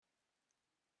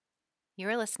You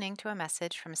are listening to a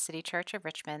message from City Church of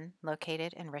Richmond,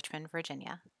 located in Richmond,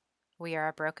 Virginia. We are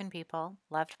a broken people,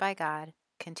 loved by God,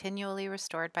 continually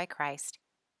restored by Christ,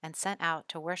 and sent out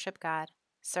to worship God,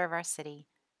 serve our city,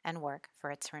 and work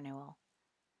for its renewal.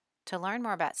 To learn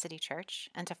more about City Church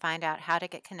and to find out how to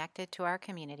get connected to our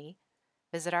community,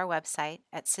 visit our website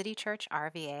at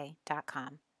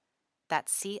citychurchrva.com.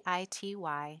 That's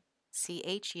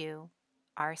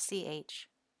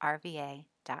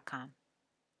citychurchrva.com.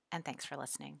 And thanks for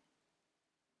listening.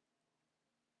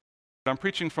 I'm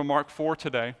preaching from Mark 4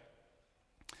 today.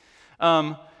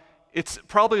 It's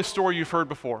probably a story you've heard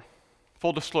before,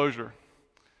 full disclosure.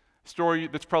 A story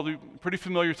that's probably pretty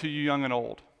familiar to you, young and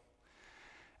old.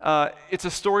 It's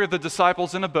a story of the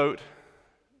disciples in a boat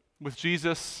with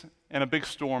Jesus, and a big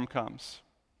storm comes.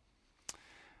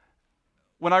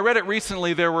 When I read it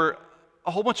recently, there were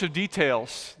a whole bunch of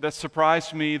details that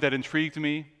surprised me, that intrigued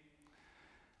me.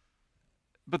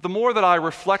 But the more that I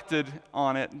reflected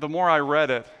on it, the more I read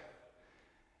it,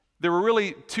 there were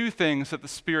really two things that the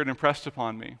Spirit impressed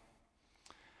upon me.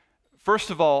 First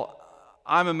of all,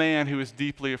 I'm a man who is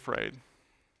deeply afraid.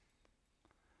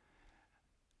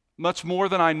 Much more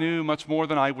than I knew, much more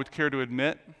than I would care to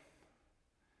admit.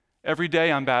 Every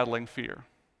day I'm battling fear.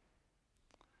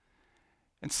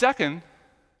 And second,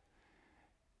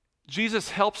 Jesus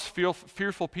helps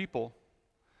fearful people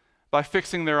by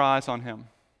fixing their eyes on Him.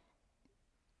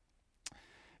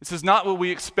 This is not what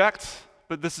we expect,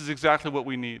 but this is exactly what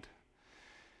we need.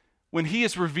 When He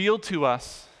is revealed to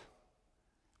us,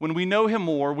 when we know Him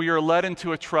more, we are led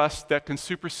into a trust that can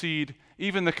supersede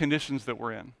even the conditions that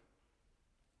we're in.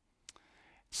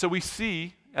 So we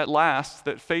see, at last,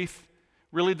 that faith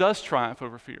really does triumph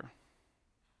over fear.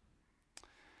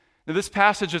 Now, this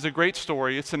passage is a great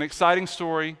story. It's an exciting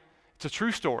story. It's a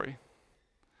true story.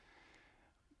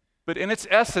 But in its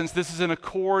essence, this is an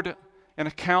account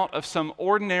of some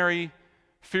ordinary,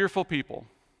 fearful people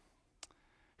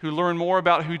who learn more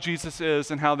about who Jesus is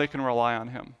and how they can rely on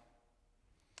Him.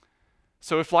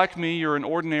 So if, like me, you're an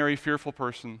ordinary, fearful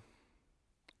person,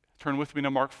 turn with me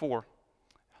to Mark 4.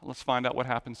 Let's find out what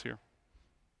happens here.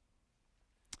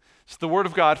 It's the Word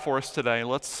of God for us today.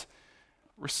 Let's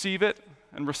receive it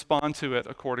and respond to it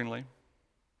accordingly.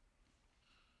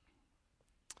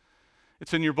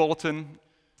 It's in your bulletin,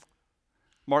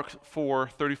 Mark 4,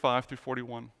 35 through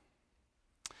 41.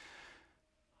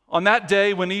 On that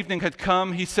day, when evening had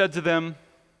come, He said to them,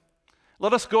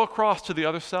 "Let us go across to the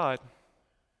other side."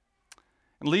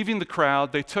 And leaving the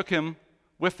crowd, they took Him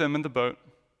with them in the boat,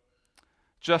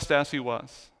 just as He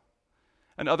was.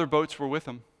 And other boats were with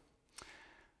Him.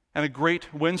 And a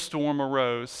great windstorm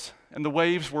arose, and the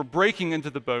waves were breaking into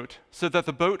the boat, so that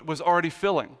the boat was already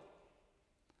filling.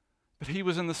 But He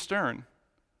was in the stern,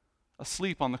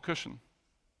 asleep on the cushion.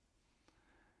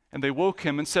 And they woke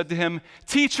Him and said to Him,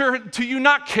 "Teacher, do you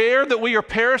not care that we are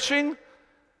perishing?"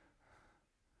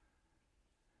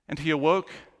 And He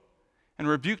awoke and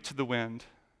rebuked the wind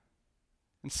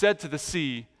and said to the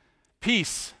sea,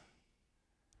 "Peace,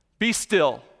 be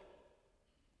still."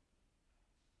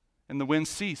 And the wind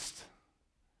ceased,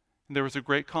 and there was a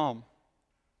great calm.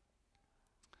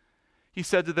 He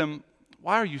said to them,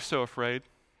 "Why are you so afraid?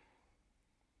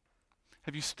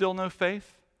 Have you still no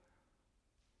faith?"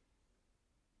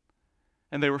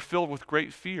 And they were filled with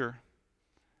great fear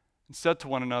and said to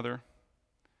one another,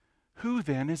 "Who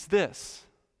then is this,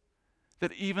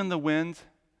 that even the wind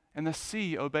and the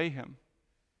sea obey Him?"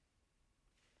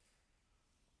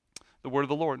 The word of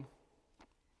the Lord.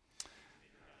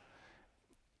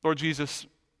 Lord Jesus,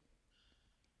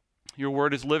 your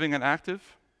word is living and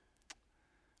active.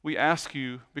 We ask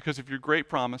you, because of your great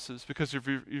promises, because of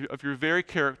your very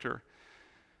character,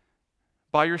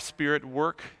 by your Spirit,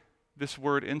 work this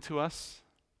word into us.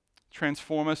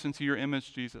 Transform us into your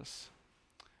image, Jesus.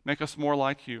 Make us more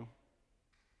like you.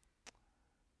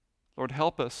 Lord,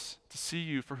 help us to see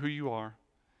you for who you are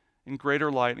in greater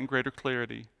light and greater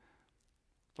clarity.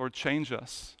 Lord, change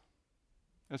us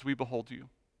as we behold you.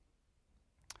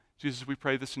 Jesus, we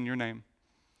pray this in your name.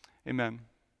 Amen.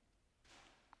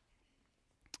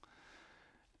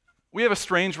 We have a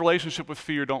strange relationship with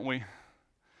fear, don't we?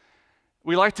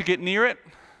 We like to get near it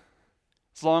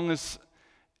as long as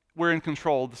we're in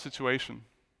control of the situation.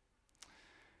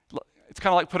 It's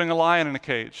kind of like putting a lion in a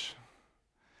cage.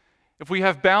 If we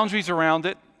have boundaries around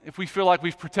it, if we feel like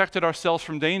we've protected ourselves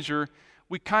from danger,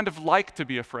 we kind of like to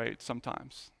be afraid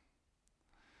sometimes.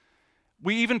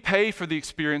 We even pay for the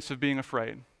experience of being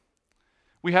afraid.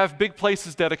 We have big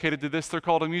places dedicated to this. They're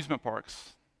called amusement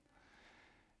parks.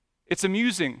 It's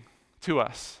amusing to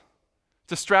us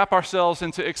to strap ourselves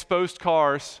into exposed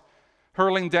cars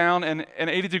hurling down an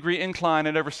 80-degree incline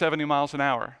at over 70 miles an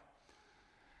hour.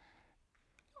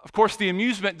 Of course, the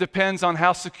amusement depends on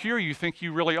how secure you think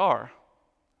you really are.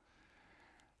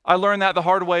 I learned that the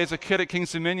hard way as a kid at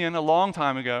Kings Dominion a long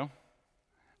time ago.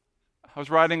 I was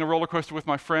riding a roller coaster with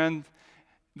my friend.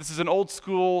 This is an old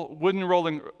school wooden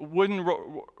rolling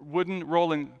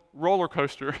roller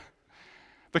coaster,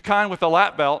 the kind with the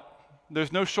lap belt.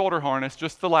 There's no shoulder harness,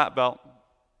 just the lap belt.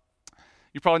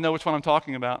 You probably know which one I'm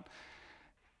talking about.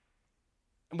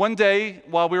 One day,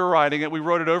 while we were riding it, we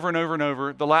rode it over and over and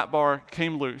over. The lap bar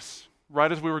came loose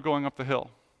right as we were going up the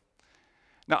hill.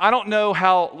 Now, I don't know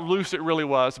how loose it really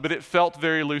was, but it felt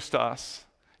very loose to us.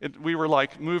 We were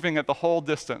like moving at the whole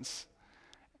distance.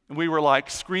 We were like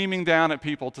screaming down at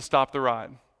people to stop the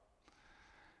ride.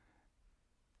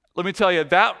 Let me tell you,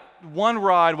 that one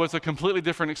ride was a completely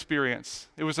different experience.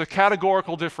 It was a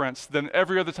categorical difference than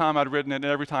every other time I'd ridden it and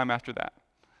every time after that.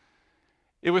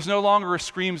 It was no longer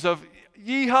screams of,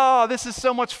 "Yeehaw, this is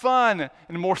so much fun,"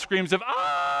 and more screams of,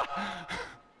 "Ah!"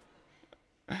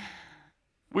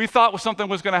 We thought something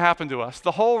was going to happen to us.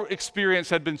 The whole experience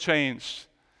had been changed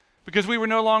because we were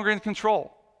no longer in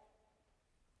control.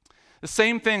 The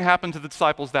same thing happened to the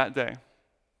disciples that day.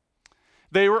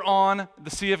 They were on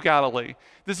the Sea of Galilee.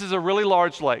 This is a really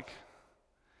large lake.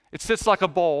 It sits like a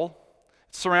bowl,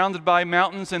 surrounded by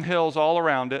mountains and hills all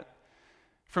around it.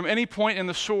 From any point in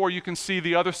the shore, you can see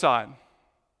the other side.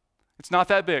 It's not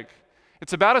that big.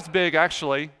 It's about as big,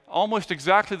 actually, almost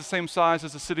exactly the same size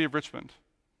as the city of Richmond.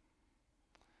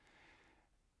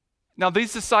 Now,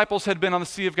 these disciples had been on the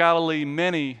Sea of Galilee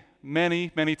many,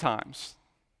 many, many times.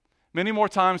 Many more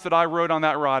times than I rode on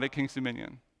that ride at Kings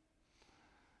Dominion.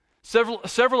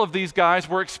 Several of these guys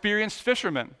were experienced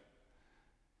fishermen.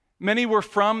 Many were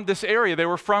from this area. They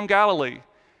were from Galilee.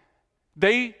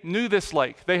 They knew this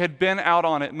lake. They had been out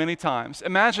on it many times.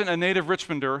 Imagine a native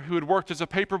Richmonder who had worked as a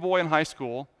paperboy in high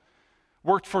school,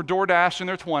 worked for DoorDash in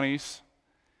their 20s,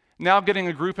 now getting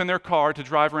a group in their car to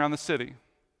drive around the city.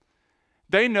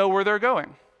 They know where they're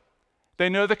going. They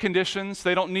know the conditions.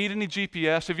 They don't need any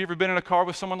GPS. Have you ever been in a car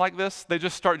with someone like this? They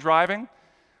just start driving, and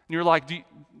you're like, do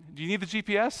you need the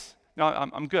GPS? No,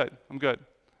 I'm good. I'm good.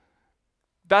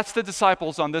 That's the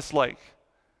disciples on this lake.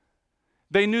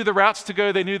 They knew the routes to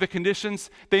go. They knew the conditions.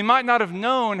 They might not have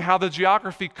known how the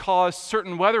geography caused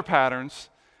certain weather patterns,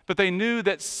 but they knew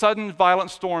that sudden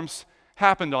violent storms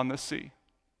happened on this sea.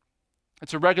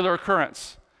 It's a regular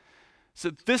occurrence.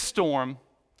 So this storm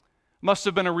must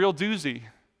have been a real doozy,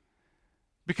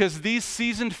 because these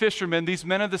seasoned fishermen, these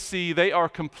men of the sea, they are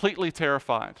completely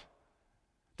terrified.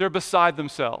 They're beside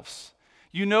themselves.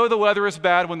 You know the weather is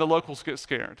bad when the locals get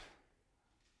scared.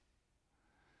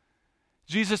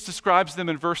 Jesus describes them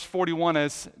in verse 41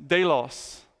 as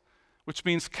deilos, which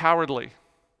means cowardly,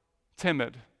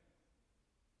 timid.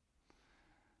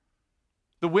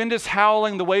 The wind is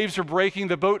howling, the waves are breaking,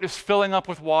 the boat is filling up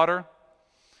with water.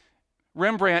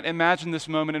 Rembrandt imagined this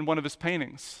moment in one of his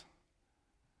paintings.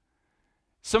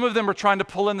 Some of them are trying to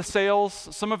pull in the sails.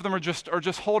 Some of them are just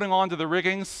holding on to the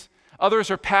riggings.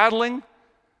 Others are paddling.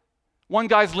 One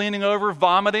guy's leaning over,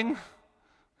 vomiting.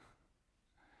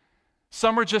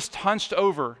 Some are just hunched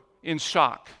over in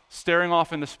shock, staring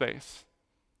off into space.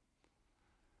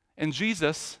 And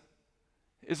Jesus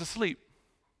is asleep.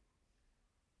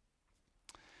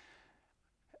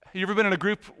 You ever been in a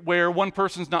group where one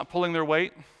person's not pulling their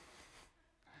weight?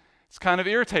 It's kind of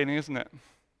irritating, isn't it?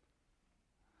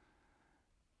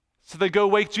 So they go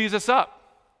wake Jesus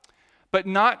up, but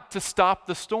not to stop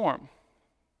the storm.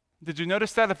 Did you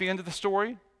notice that at the end of the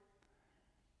story?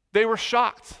 They were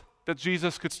shocked that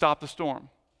Jesus could stop the storm.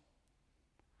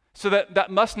 So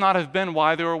that must not have been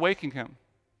why they were waking him,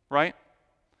 right?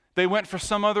 They went for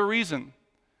some other reason.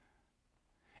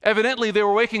 Evidently, they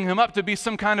were waking him up to be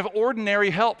some kind of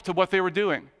ordinary help to what they were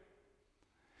doing.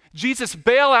 Jesus,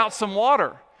 bail out some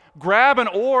water. Grab an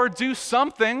oar, do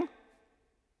something.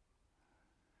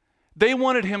 They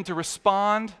wanted him to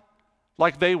respond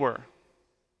like they were,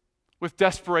 with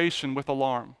desperation, with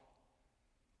alarm.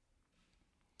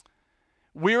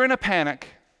 We're in a panic.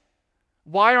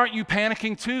 Why aren't you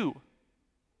panicking too?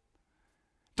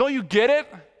 Don't you get it?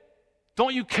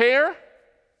 Don't you care?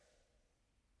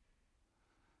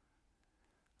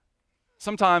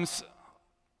 Sometimes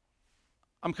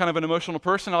I'm kind of an emotional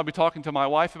person. I'll be talking to my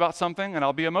wife about something and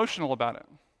I'll be emotional about it.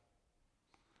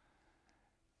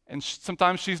 And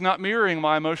sometimes she's not mirroring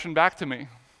my emotion back to me.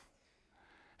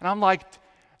 And I'm like,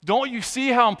 don't you see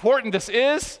how important this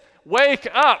is? Wake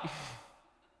up.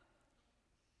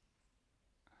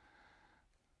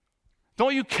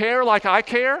 Don't you care like I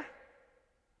care?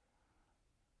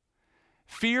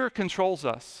 Fear controls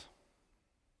us.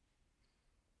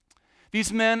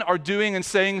 These men are doing and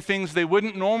saying things they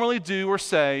wouldn't normally do or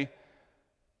say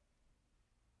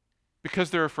because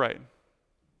they're afraid.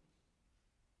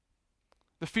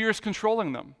 The fear is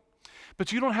controlling them.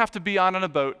 But you don't have to be out on a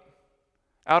boat,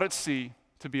 out at sea,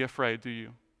 to be afraid, do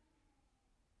you?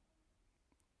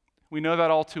 We know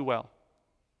that all too well.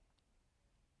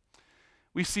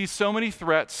 We see so many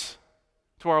threats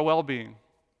to our well-being,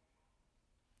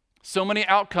 so many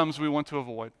outcomes we want to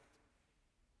avoid.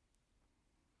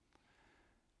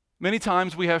 Many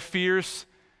times we have fears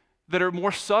that are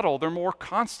more subtle, they're more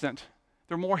constant,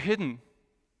 they're more hidden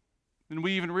than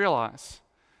we even realize.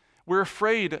 We're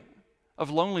afraid of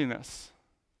loneliness.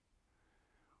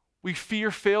 We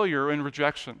fear failure and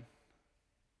rejection.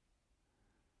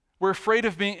 We're afraid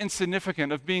of being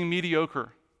insignificant, of being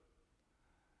mediocre.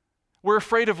 We're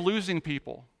afraid of losing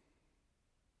people.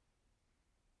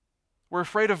 We're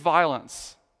afraid of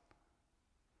violence.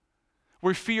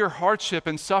 We fear hardship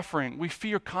and suffering. We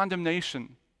fear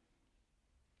condemnation.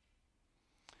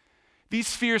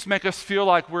 These fears make us feel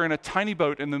like we're in a tiny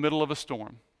boat in the middle of a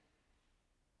storm.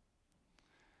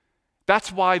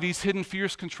 That's why these hidden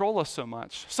fears control us so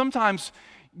much. Sometimes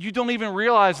you don't even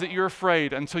realize that you're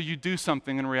afraid until you do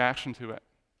something in reaction to it.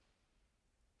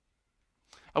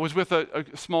 I was with a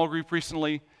small group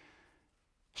recently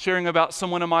sharing about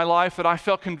someone in my life that I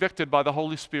felt convicted by the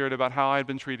Holy Spirit about how I had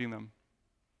been treating them.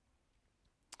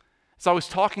 As I was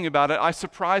talking about it, I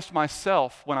surprised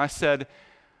myself when I said,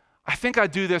 I think I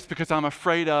do this because I'm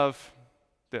afraid of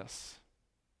this.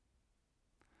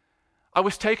 I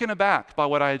was taken aback by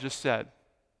what I had just said.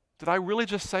 Did I really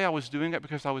just say I was doing it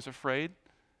because I was afraid?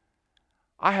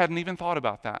 I hadn't even thought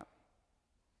about that.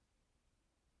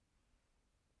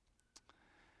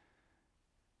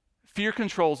 Fear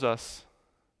controls us,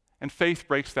 and faith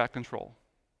breaks that control.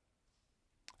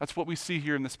 That's what we see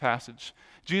here in this passage.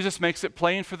 Jesus makes it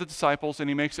plain for the disciples, and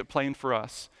he makes it plain for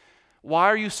us. Why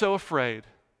are you so afraid?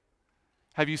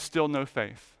 Have you still no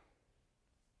faith?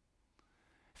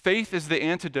 Faith is the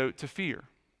antidote to fear.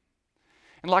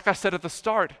 And like I said at the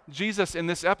start, Jesus in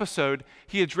this episode,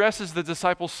 he addresses the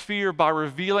disciples' fear by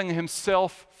revealing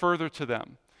himself further to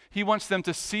them. He wants them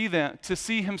to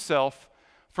see himself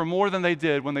for more than they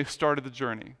did when they started the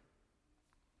journey.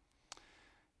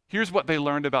 Here's what they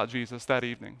learned about Jesus that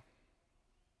evening.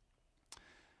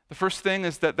 The first thing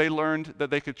is that they learned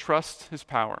that they could trust his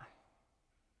power.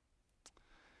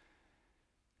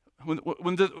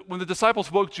 When the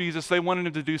disciples woke Jesus, they wanted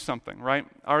him to do something, right?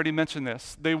 I already mentioned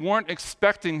this. They weren't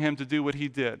expecting him to do what he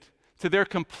did. To their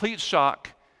complete shock,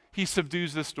 he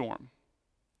subdues the storm.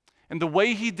 And the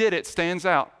way he did it stands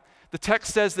out. The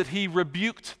text says that he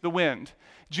rebuked the wind.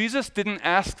 Jesus didn't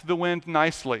ask the wind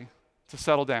nicely to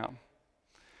settle down.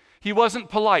 He wasn't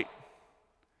polite.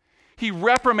 He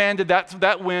reprimanded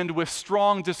that wind with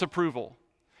strong disapproval.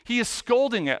 He is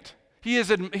scolding it. He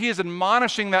is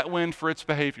admonishing that wind for its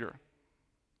behavior.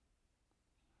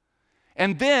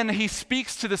 And then he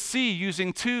speaks to the sea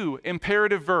using two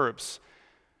imperative verbs.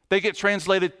 They get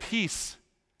translated peace,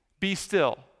 be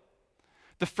still.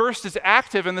 The first is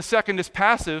active and the second is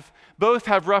passive. Both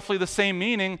have roughly the same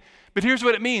meaning, but here's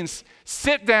what it means.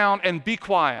 Sit down and be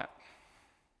quiet.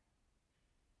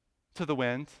 To the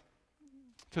wind,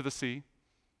 to the sea.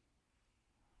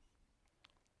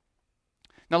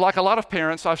 Now, like a lot of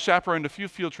parents, I've chaperoned a few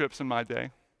field trips in my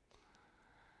day.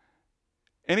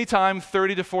 Anytime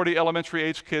 30 to 40 elementary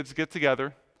age kids get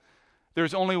together,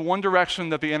 there's only one direction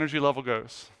that the energy level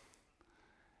goes.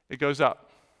 It goes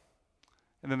up.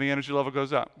 And then the energy level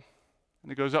goes up.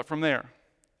 And it goes up from there.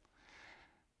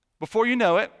 Before you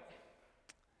know it,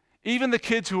 even the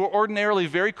kids who are ordinarily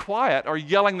very quiet are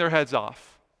yelling their heads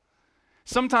off.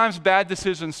 Sometimes bad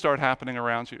decisions start happening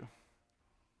around you.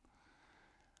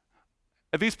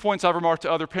 At these points, I've remarked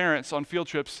to other parents on field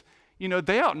trips,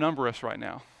 they outnumber us right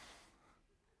now.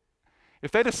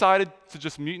 If they decided to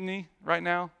just mutiny right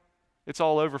now, it's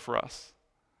all over for us.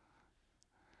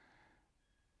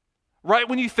 Right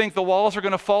when you think the walls are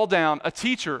going to fall down, a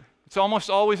teacher, it's almost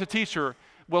always a teacher,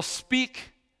 will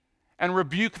speak and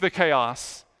rebuke the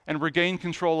chaos and regain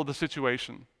control of the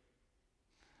situation.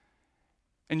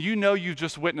 And you've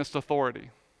just witnessed authority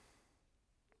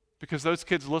because those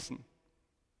kids listen.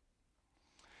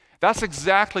 That's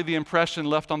exactly the impression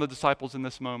left on the disciples in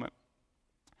this moment.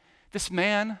 This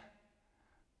man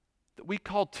that we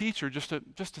called teacher just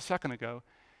a second ago,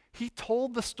 he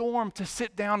told the storm to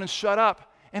sit down and shut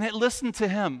up, and it listened to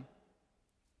him.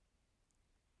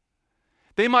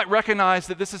 They might recognize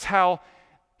that this is how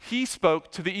he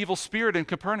spoke to the evil spirit in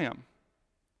Capernaum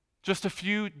just a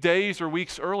few days or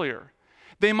weeks earlier.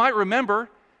 They might remember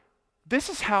this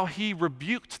is how he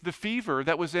rebuked the fever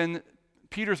that was in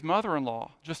Peter's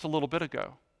mother-in-law just a little bit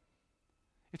ago.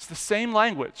 It's the same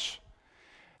language.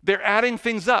 They're adding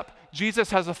things up.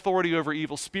 Jesus has authority over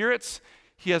evil spirits,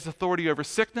 he has authority over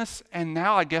sickness, and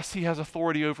now I guess he has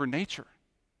authority over nature.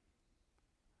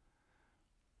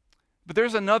 But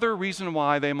there's another reason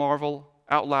why they marvel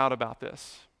out loud about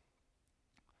this.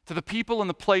 To the people in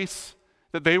the place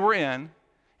that they were in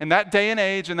that day and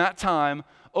age, in that time,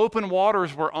 open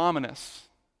waters were ominous,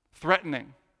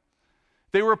 threatening.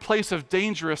 They were a place of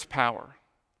dangerous power.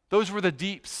 Those were the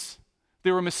deeps.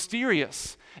 They were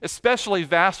mysterious, especially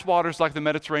vast waters like the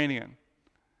Mediterranean.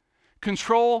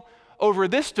 Control over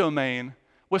this domain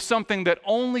was something that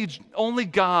only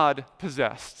God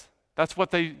possessed. That's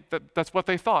what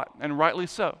they thought, and rightly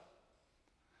so.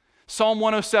 Psalm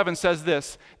 107 says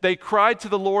this: "They cried to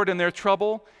the Lord in their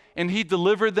trouble, and he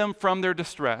delivered them from their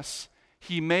distress.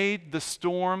 He made the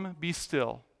storm be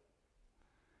still,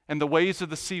 and the waves of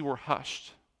the sea were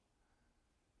hushed.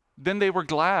 Then they were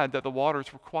glad that the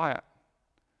waters were quiet,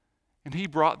 and he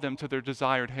brought them to their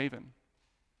desired haven."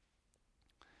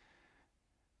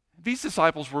 These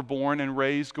disciples were born and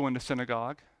raised going to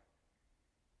synagogue.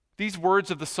 These words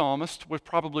of the psalmist were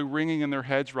probably ringing in their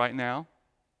heads right now.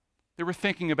 They were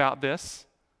thinking about this.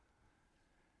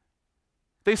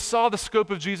 They saw the scope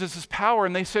of Jesus' power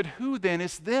and they said, "Who then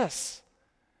is this?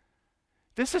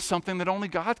 This is something that only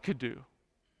God could do."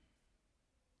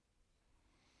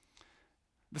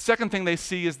 The second thing they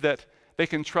see is that they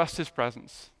can trust his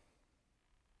presence.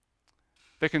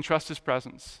 They can trust his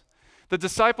presence. The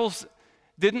disciples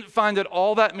didn't find it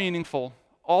all that meaningful,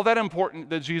 all that important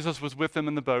that Jesus was with them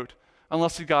in the boat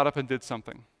unless he got up and did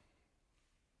something.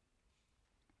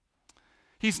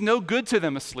 He's no good to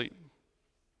them asleep.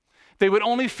 They would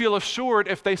only feel assured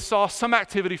if they saw some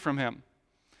activity from him.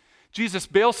 Jesus,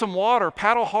 bail some water,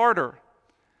 paddle harder.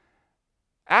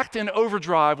 Act in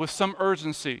overdrive with some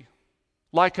urgency,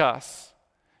 like us.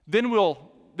 Then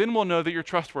we'll know that you're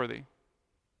trustworthy.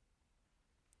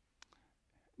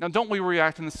 Now, don't we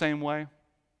react in the same way?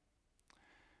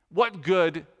 What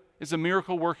good is a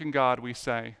miracle-working God, we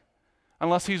say,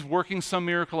 unless he's working some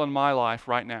miracle in my life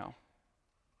right now?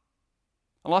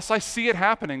 Unless I see it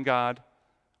happening, God,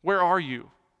 where are you?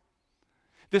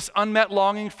 This unmet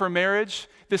longing for marriage,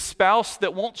 this spouse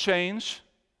that won't change,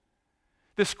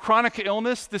 this chronic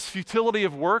illness, this futility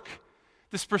of work,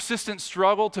 this persistent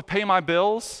struggle to pay my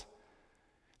bills,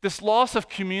 this loss of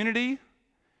community,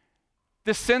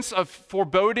 this sense of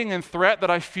foreboding and threat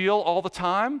that I feel all the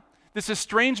time, this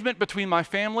estrangement between my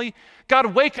family. God,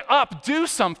 wake up, do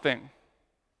something.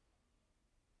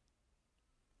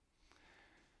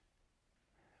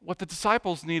 What the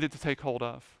disciples needed to take hold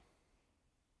of,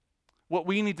 what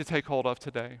we need to take hold of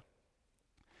today,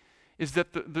 is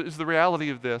that the reality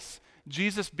of this: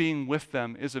 Jesus being with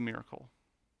them is a miracle.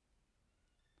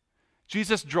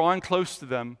 Jesus drawing close to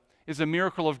them is a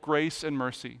miracle of grace and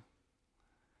mercy.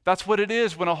 That's what it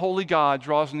is when a holy God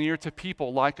draws near to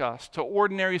people like us, to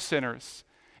ordinary sinners.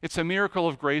 It's a miracle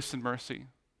of grace and mercy.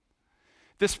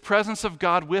 This presence of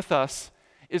God with us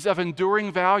is of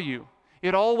enduring value.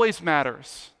 It always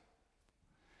matters.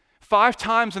 5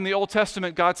 times in the Old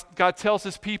Testament, God tells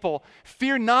his people,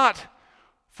 "Fear not,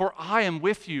 for I am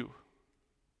with you."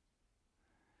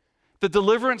 The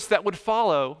deliverance that would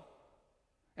follow,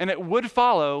 and it would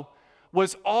follow,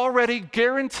 was already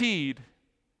guaranteed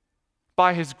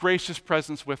by his gracious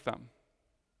presence with them.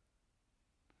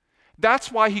 That's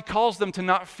why he calls them to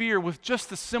not fear with just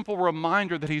the simple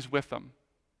reminder that he's with them.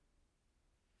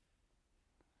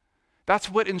 That's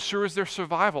what ensures their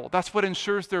survival. That's what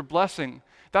ensures their blessing.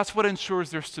 That's what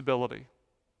ensures their stability.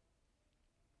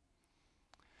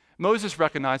 Moses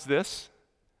recognized this.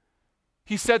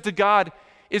 He said to God,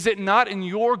 "Is it not in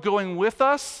your going with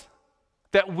us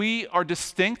that we are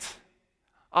distinct,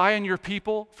 I and your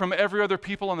people, from every other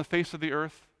people on the face of the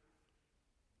earth?"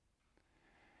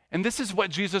 And this is what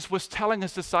Jesus was telling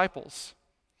his disciples.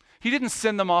 He didn't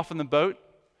send them off in the boat.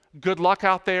 Good luck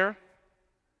out there.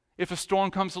 If a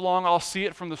storm comes along, I'll see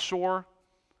it from the shore.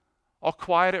 I'll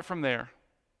quiet it from there.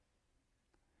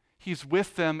 He's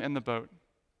with them in the boat.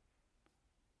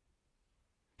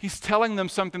 He's telling them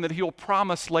something that he will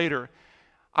promise later.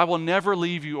 I will never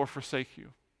leave you or forsake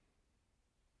you.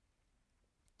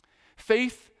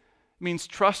 Faith means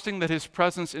trusting that his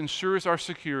presence ensures our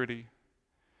security,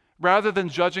 rather than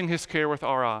judging his care with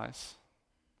our eyes,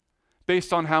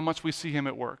 based on how much we see him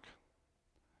at work.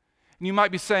 And you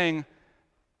might be saying,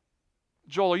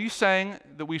 "Joel, are you saying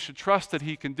that we should trust that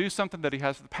he can do something, that he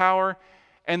has the power,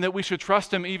 and that we should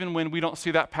trust him even when we don't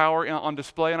see that power on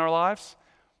display in our lives?"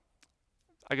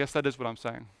 I guess that is what I'm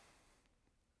saying.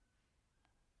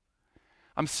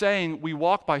 I'm saying we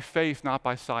walk by faith, not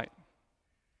by sight.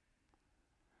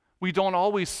 We don't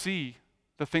always see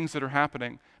the things that are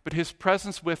happening, but his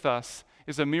presence with us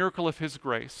is a miracle of his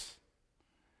grace.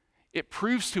 It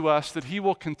proves to us that he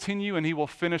will continue and he will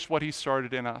finish what he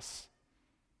started in us.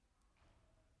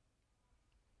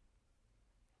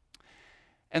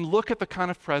 And look at the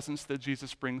kind of presence that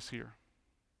Jesus brings here.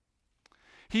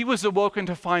 He was awoken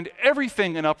to find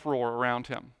everything in uproar around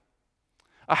him.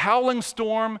 A howling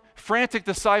storm, frantic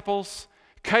disciples,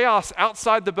 chaos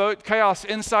outside the boat, chaos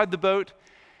inside the boat,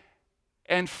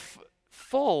 and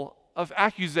full of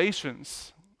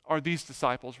accusations are these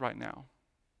disciples right now.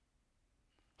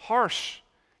 Harsh,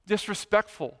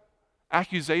 disrespectful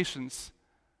accusations.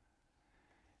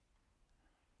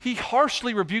 He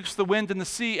harshly rebukes the wind and the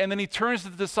sea, and then he turns to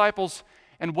the disciples,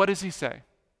 and what does he say?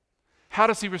 How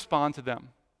does he respond to them?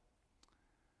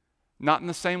 Not in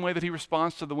the same way that he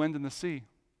responds to the wind and the sea.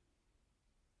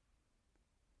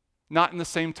 Not in the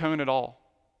same tone at all.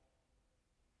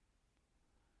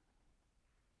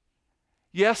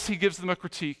 Yes, he gives them a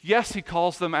critique. Yes, he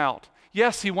calls them out.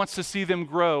 Yes, he wants to see them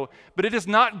grow, but it is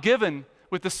not given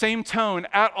with the same tone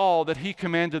at all that he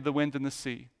commanded the wind and the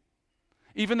sea,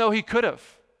 even though he could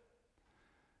have.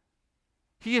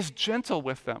 He is gentle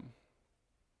with them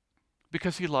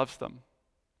because he loves them,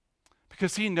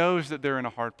 because he knows that they're in a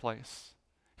hard place.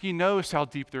 He knows how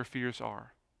deep their fears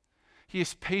are. He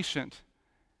is patient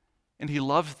and he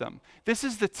loves them. This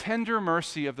is the tender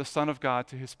mercy of the Son of God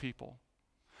to his people.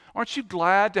 Aren't you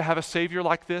glad to have a Savior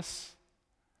like this?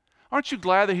 Aren't you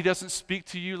glad that he doesn't speak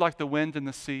to you like the wind and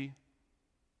the sea?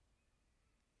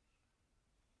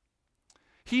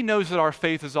 He knows that our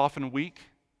faith is often weak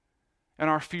and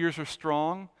our fears are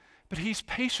strong, but he's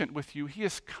patient with you. He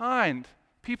is kind.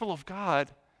 People of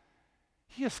God,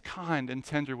 he is kind and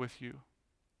tender with you.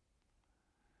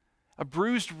 A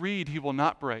bruised reed he will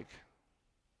not break.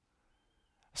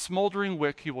 A smoldering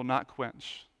wick he will not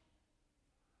quench.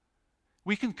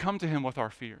 We can come to him with our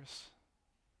fears.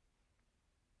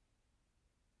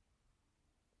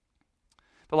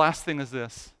 The last thing is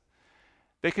this.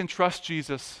 They can trust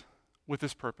Jesus with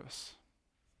his purpose.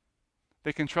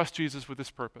 They can trust Jesus with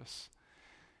his purpose.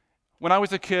 When I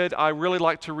was a kid, I really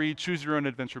liked to read choose your own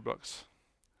adventure books.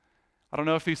 I don't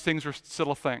know if these things are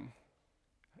still a thing.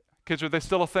 Kids, are they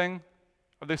still a thing?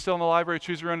 Are they still in the library,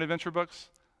 choose your own adventure books?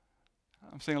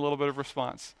 I'm seeing a little bit of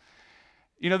response.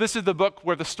 You know, this is the book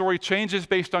where the story changes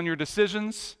based on your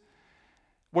decisions,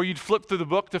 where you'd flip through the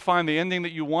book to find the ending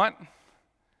that you want,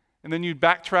 and then you'd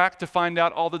backtrack to find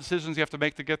out all the decisions you have to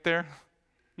make to get there.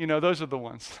 You know, those are the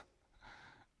ones.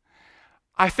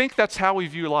 I think that's how we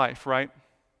view life, right?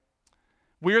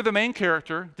 We're the main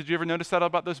character. Did you ever notice that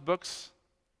about those books?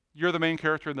 You're the main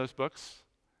character in those books.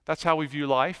 That's how we view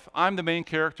life. I'm the main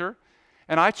character,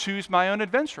 and I choose my own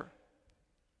adventure.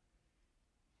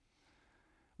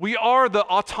 We are the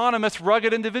autonomous,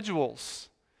 rugged individuals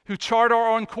who chart our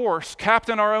own course,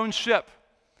 captain our own ship.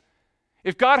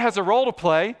 If God has a role to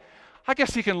play, I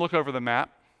guess he can look over the map,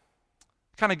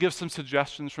 kind of give some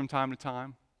suggestions from time to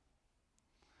time.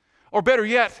 Or better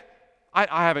yet, I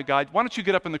have it, God. Why don't you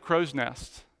get up in the crow's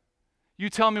nest?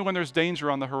 You tell me when there's danger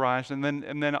on the horizon,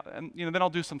 and then I'll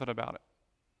do something about it.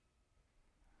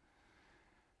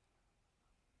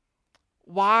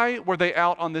 Why were they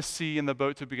out on this sea in the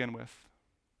boat to begin with?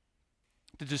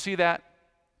 Did you see that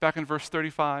back in verse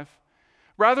 35?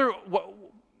 Rather,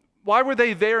 why were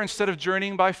they there instead of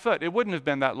journeying by foot? It wouldn't have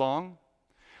been that long.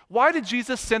 Why did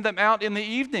Jesus send them out in the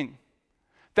evening?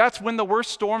 That's when the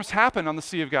worst storms happen on the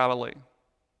Sea of Galilee.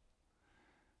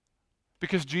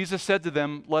 Because Jesus said to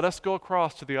them, let us go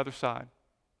across to the other side.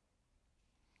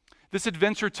 This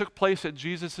adventure took place at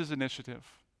Jesus' initiative.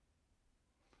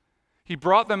 He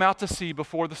brought them out to sea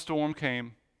before the storm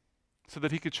came so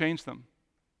that he could change them.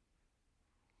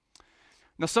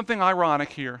 Now, something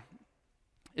ironic here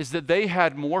is that they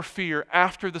had more fear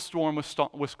after the storm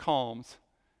was calmed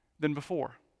than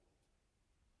before.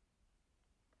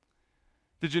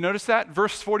 Did you notice that?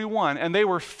 Verse 41, and they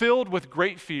were filled with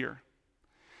great fear.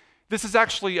 This is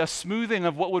actually a smoothing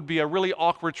of what would be a really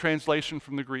awkward translation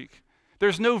from the Greek.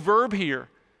 There's no verb here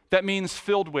that means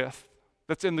filled with,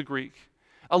 that's in the Greek.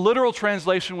 A literal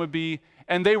translation would be,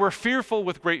 and they were fearful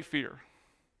with great fear.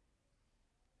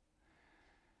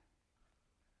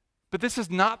 But this is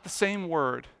not the same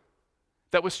word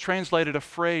that was translated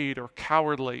afraid or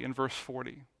cowardly in verse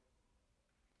 40.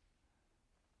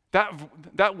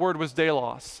 That word was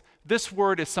delos. This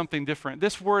word is something different.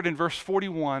 This word in verse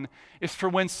 41 is for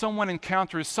when someone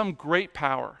encounters some great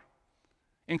power,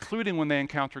 including when they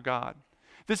encounter God.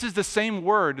 This is the same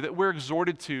word that we're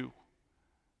exhorted to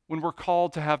when we're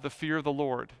called to have the fear of the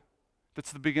Lord.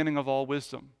 That's the beginning of all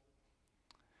wisdom.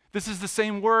 This is the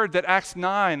same word that Acts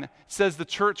 9 says the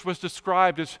church was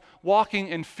described as walking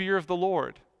in fear of the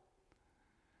Lord.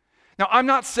 Now, I'm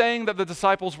not saying that the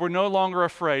disciples were no longer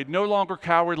afraid, no longer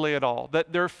cowardly at all,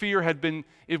 that their fear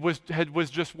was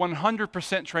just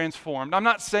 100% transformed. I'm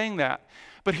not saying that.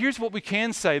 But here's what we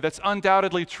can say that's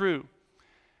undoubtedly true.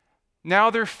 Now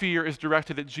their fear is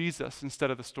directed at Jesus instead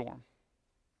of the storm.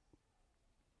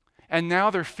 And now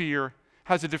their fear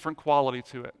has a different quality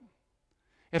to it.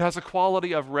 It has a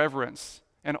quality of reverence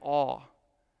and awe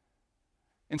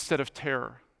instead of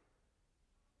terror.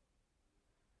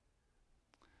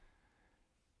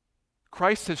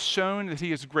 Christ has shown that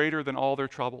he is greater than all their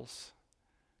troubles.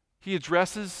 He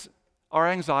addresses our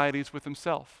anxieties with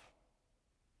himself.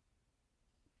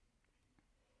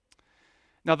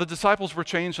 Now, the disciples were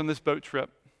changed on this boat trip,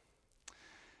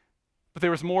 but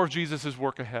there was more of Jesus'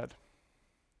 work ahead.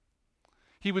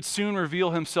 He would soon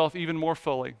reveal himself even more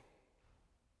fully.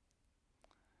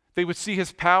 They would see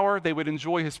his power, they would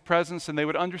enjoy his presence, and they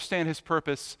would understand his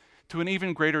purpose to an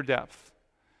even greater depth.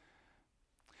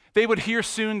 They would hear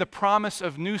soon the promise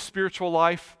of new spiritual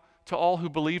life to all who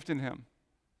believed in him.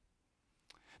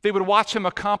 They would watch him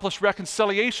accomplish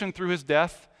reconciliation through his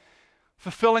death,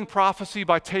 fulfilling prophecy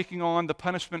by taking on the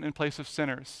punishment in place of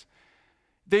sinners.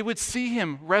 They would see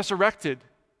him resurrected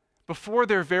before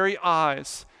their very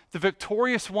eyes, the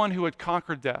victorious one who had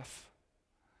conquered death.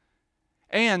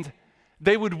 And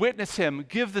they would witness him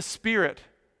give the Spirit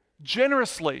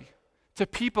generously to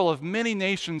people of many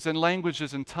nations and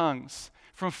languages and tongues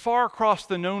from far across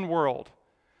the known world,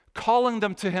 calling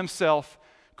them to himself,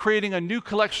 creating a new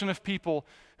collection of people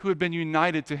who had been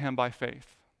united to him by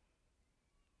faith.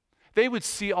 They would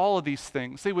see all of these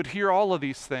things. They would hear all of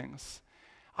these things.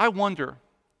 I wonder,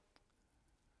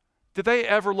 did they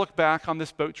ever look back on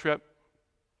this boat trip,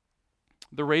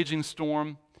 the raging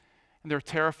storm, and their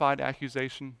terrified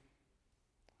accusation?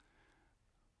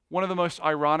 One of the most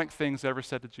ironic things ever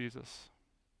said to Jesus.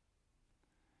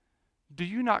 Do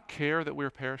you not care that we're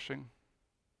perishing?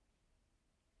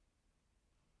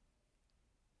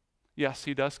 Yes,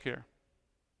 he does care.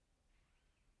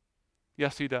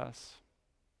 Yes, he does.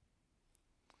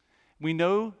 We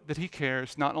know that he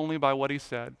cares not only by what he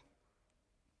said,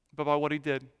 but by what he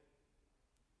did.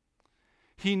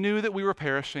 He knew that we were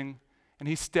perishing, and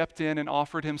he stepped in and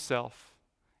offered himself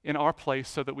in our place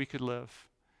so that we could live.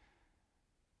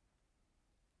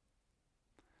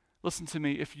 Listen to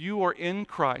me, if you are in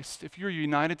Christ, if you're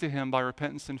united to him by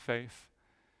repentance and faith,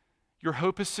 your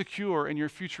hope is secure and your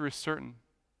future is certain.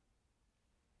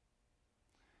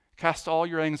 Cast all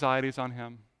your anxieties on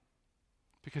him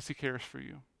because he cares for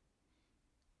you.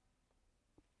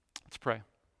 Let's pray.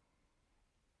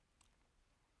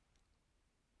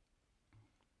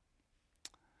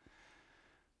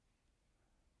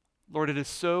 Lord, it is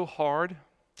so hard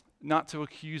not to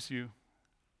accuse you.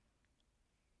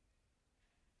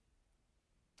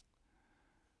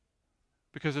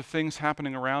 Because of things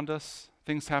happening around us,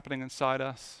 things happening inside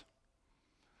us.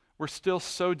 We're still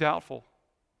so doubtful.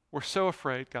 We're so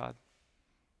afraid, God.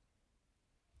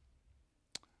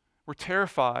 We're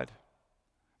terrified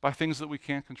by things that we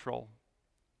can't control.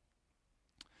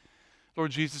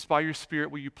 Lord Jesus, by your Spirit,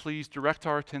 will you please direct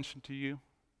our attention to you?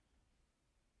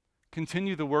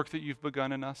 Continue the work that you've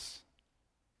begun in us.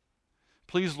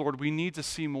 Please, Lord, we need to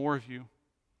see more of you.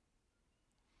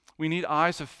 We need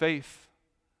eyes of faith.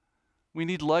 We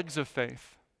need legs of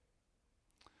faith.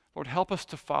 Lord, help us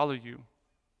to follow you.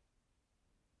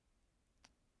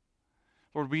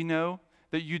 Lord, we know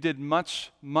that you did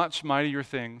much, much mightier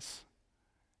things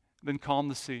than calm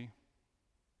the sea.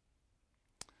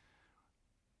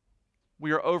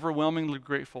 We are overwhelmingly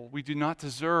grateful. We do not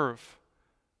deserve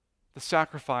the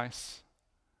sacrifice,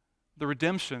 the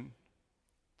redemption,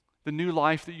 the new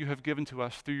life that you have given to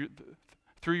us through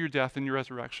your death and your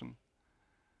resurrection.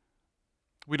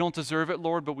 We don't deserve it,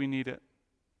 Lord, but we need it.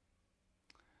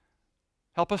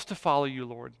 Help us to follow you,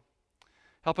 Lord.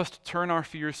 Help us to turn our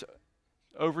fears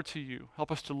over to you.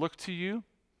 Help us to look to you.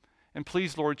 And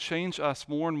please, Lord, change us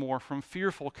more and more from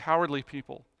fearful, cowardly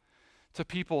people to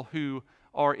people who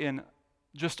are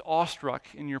just awestruck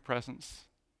in your presence.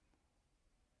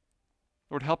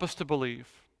 Lord, help us to believe.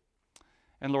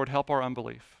 And Lord, help our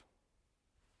unbelief.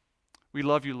 We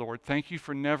love you, Lord. Thank you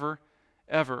for never,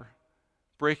 ever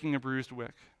breaking a bruised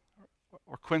wick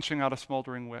or quenching out a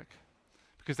smoldering wick,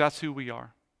 because that's who we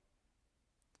are.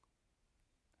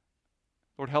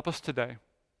 Lord, help us today.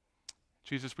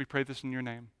 Jesus, we pray this in your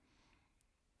name.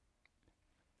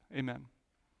 Amen.